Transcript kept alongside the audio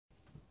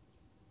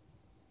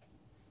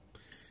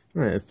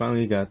Alright, I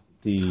finally got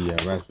the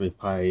Raspberry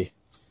Pi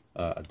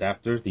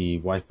adapter, the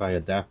Wi-Fi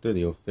adapter,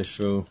 the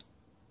official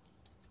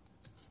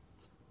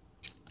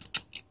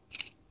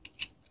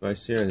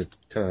device here. I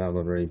cut it out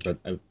already, but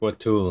I bought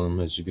two of them.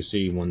 As you can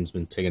see, one's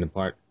been taken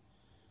apart,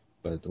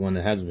 but the one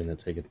that hasn't been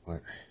taken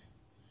apart.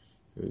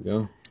 Here we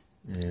go.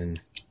 And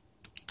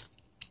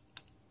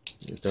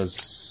it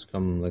does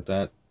come like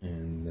that,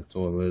 and that's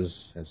all it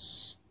is.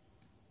 It's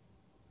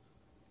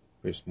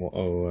pretty small.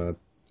 Oh,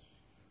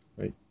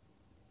 right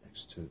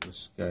next to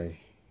this guy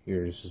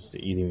here, this is the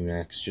ED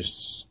Max,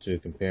 just to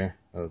compare.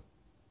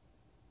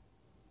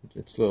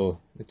 It's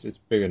little. It's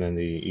bigger than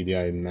the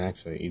EDI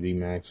Max or ED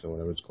Max or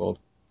whatever it's called.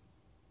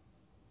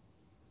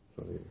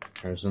 For the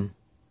comparison,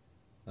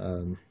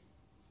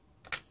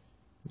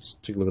 let's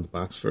take a look at the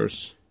box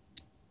first.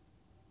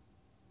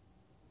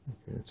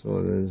 Okay, that's all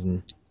it is,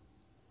 and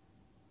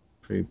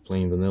pretty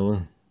plain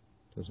vanilla.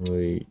 Doesn't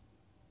really,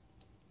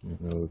 you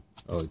know.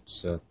 Oh,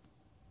 it's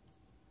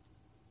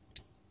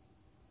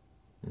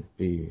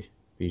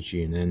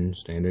BG&N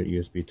standard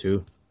USB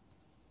 2.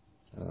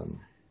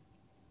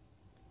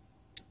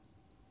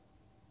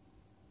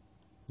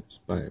 Let's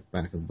buy it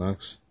back of the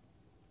box.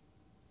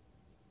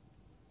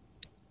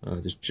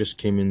 This just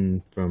came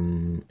in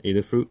from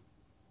Adafruit,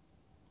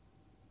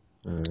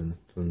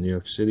 from New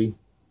York City,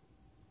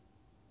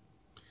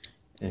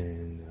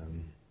 and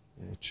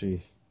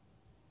actually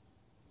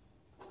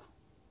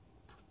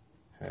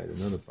had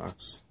another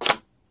box.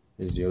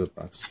 Here's the other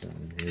box,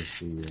 and here's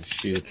the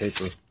sheet of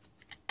paper,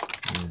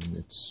 and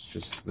it's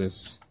just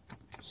this.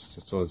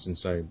 That's all that's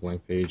inside a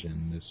blank page,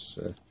 and this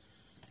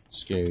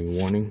scary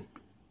warning.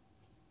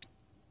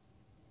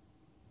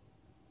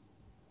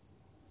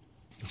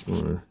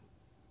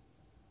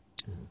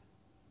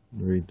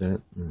 Read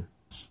that.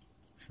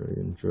 Sure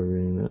you enjoy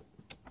reading that.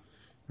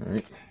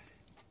 Alright.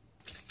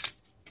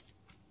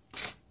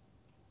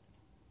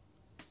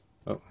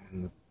 Oh,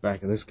 and the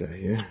back of this guy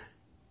here.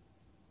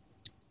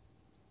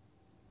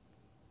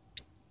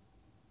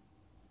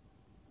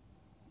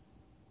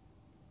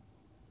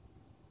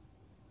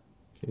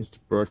 Okay, it's the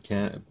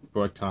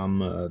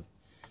Broadcom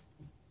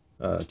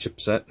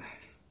chipset.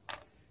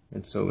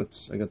 And so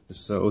I got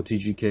this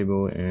OTG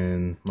cable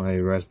and my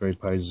Raspberry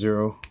Pi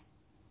Zero.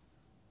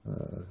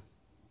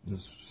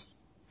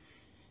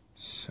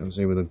 I was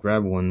able to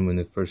grab one when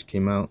it first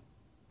came out,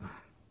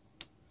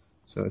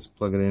 so let's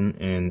plug it in,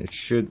 and it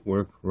should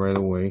work right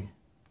away.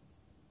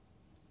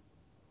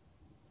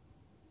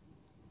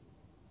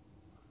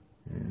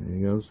 And there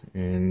it goes.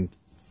 And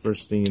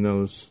first thing you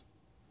notice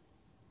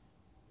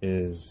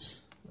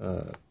is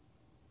the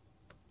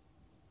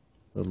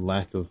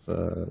lack of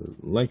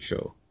light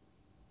show.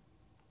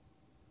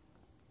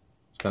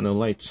 It's got no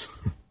lights.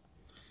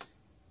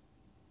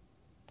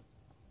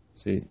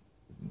 See,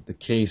 the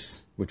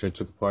case, which I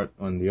took apart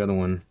on the other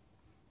one,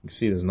 you can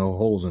see there's no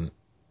holes in it.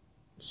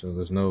 So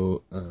there's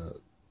no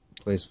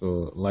place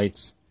for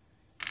lights.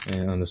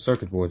 And on the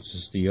circuit board, it's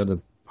just the other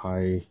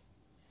Pi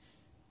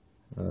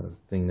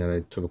thing that I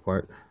took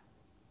apart.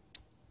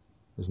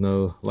 There's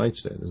no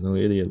lights there. There's no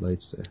idiot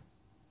lights there.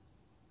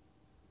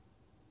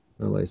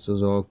 No lights.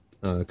 Those are all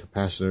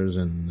capacitors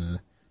and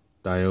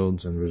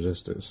diodes and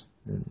resistors.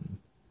 And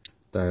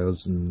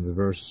diodes in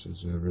reverse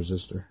is a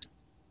resistor.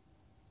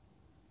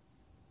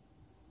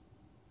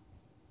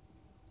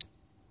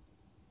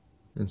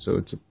 And so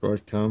it's a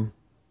Broadcom.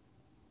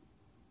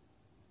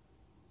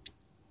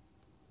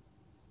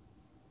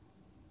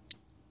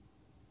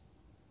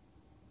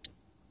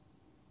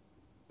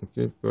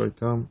 Okay,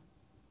 Broadcom.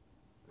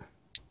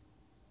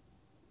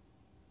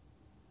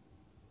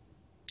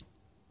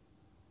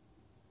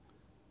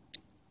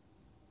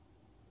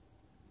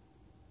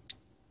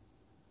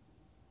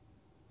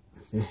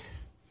 Okay.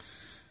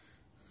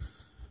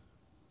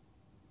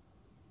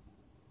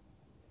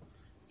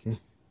 Okay.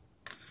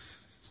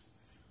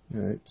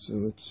 Alright, so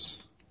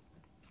let's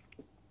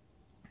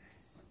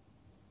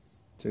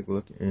take a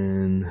look,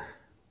 and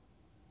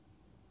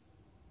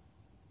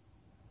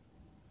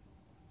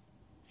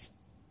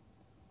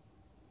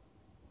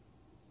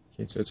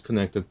okay, so it's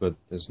connected, but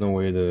there's no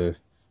way to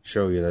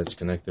show you that it's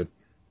connected.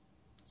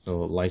 No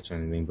lights or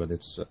anything, but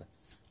it's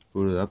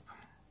booted up.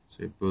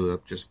 So it booted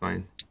up just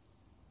fine.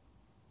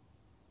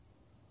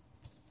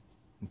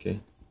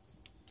 Okay,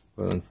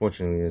 but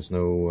unfortunately there's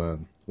no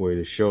way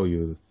to show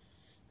you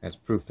as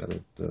proof that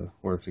it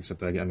works, except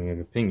that I mean I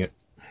could ping it.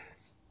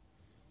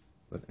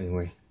 But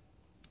anyway,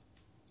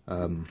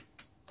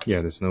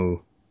 yeah, there's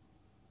no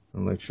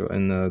light show,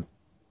 and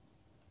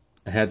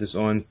I had this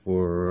on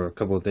for a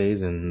couple of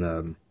days,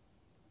 and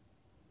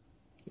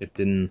it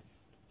didn't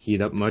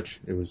heat up much.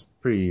 It was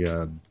pretty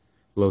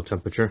low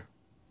temperature,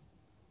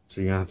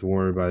 so you don't have to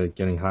worry about it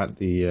getting hot.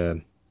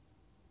 The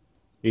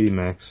ED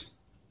Max,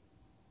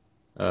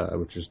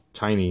 which is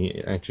tiny,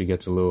 it actually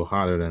gets a little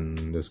hotter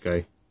than this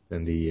guy,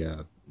 than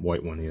the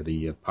white one here,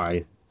 the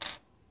Pi.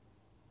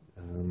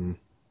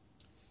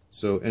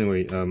 So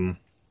anyway,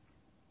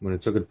 when I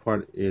took it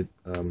apart, it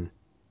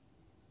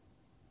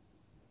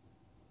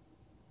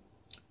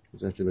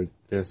was actually like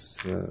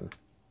this.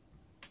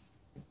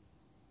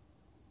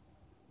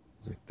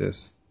 like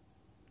this.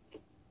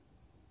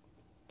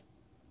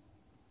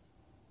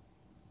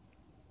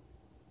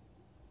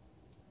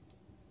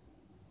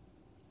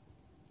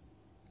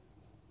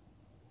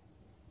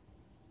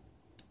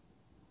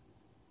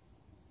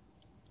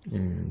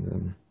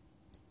 And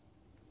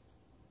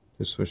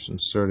this switch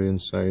inserted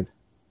inside.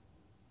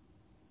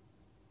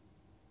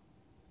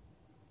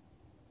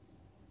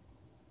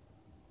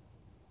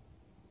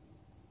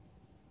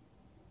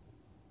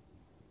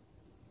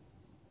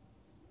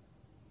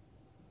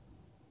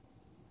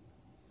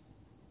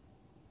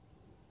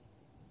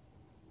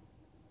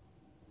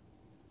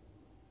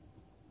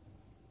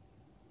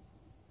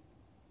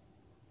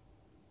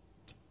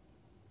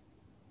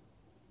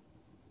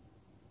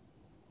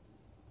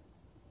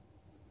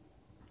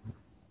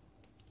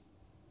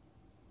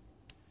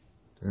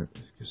 That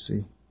you can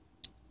see.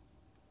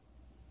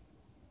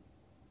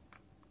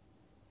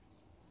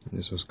 And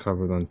this was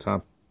covered on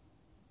top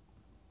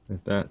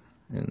like that,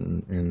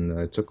 and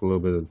I took a little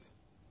bit of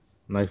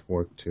knife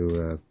work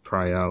to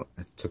pry out.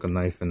 I took a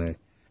knife and I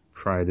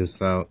pried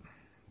this out,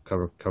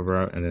 cover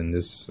out, and then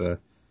this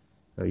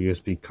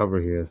USB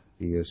cover here,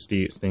 the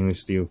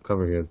stainless steel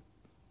cover here,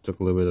 took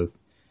a little bit of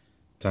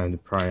time to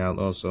pry out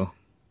also.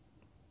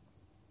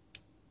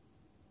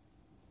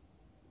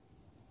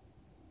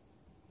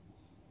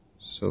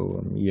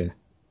 So yeah,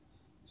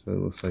 so it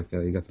looks like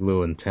you got the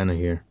little antenna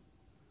here.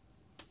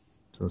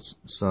 So it's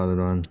soldered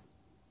on.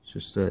 It's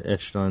just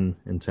etched on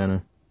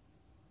antenna,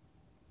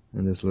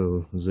 and this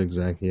little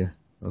zigzag here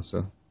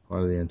also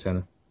part of the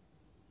antenna.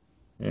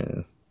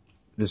 Yeah,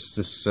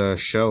 this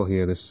shell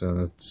here, this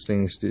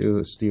stainless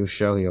steel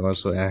shell here,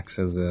 also acts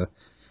as a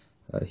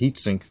heat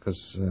sink,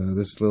 because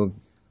this little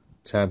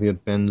tab here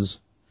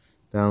bends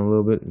down a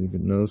little bit. You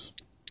can notice.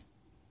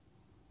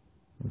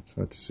 It's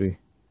hard to see.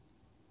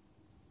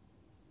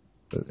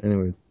 But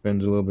anyway, it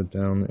bends a little bit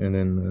down, and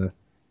then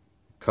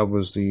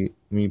covers the,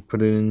 when you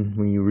put it in,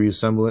 when you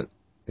reassemble it,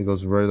 it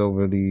goes right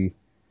over the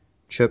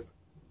chip,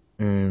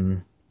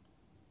 and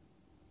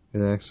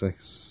it acts like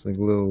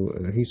a little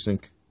heat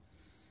sink.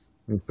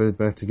 When you put it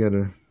back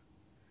together,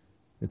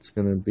 it's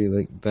gonna be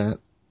like that,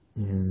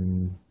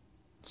 and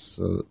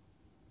so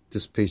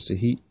dissipates the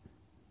heat.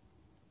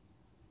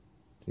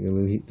 So a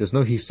little heat. There's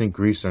no heat sink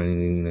grease or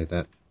anything like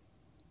that.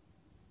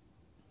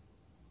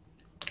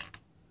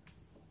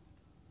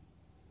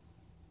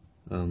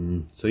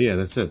 So yeah,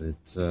 that's it.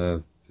 It's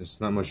there's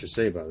not much to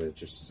say about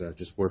it. It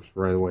just works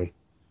right away.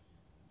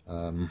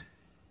 You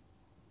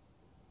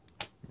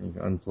can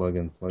unplug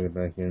and plug it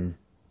back in.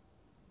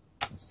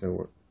 It still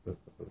works.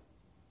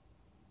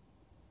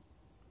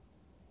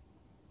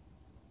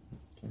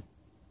 Okay.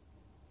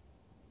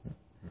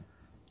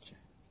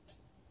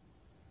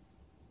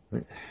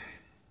 Okay.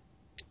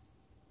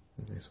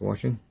 Thanks for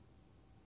watching.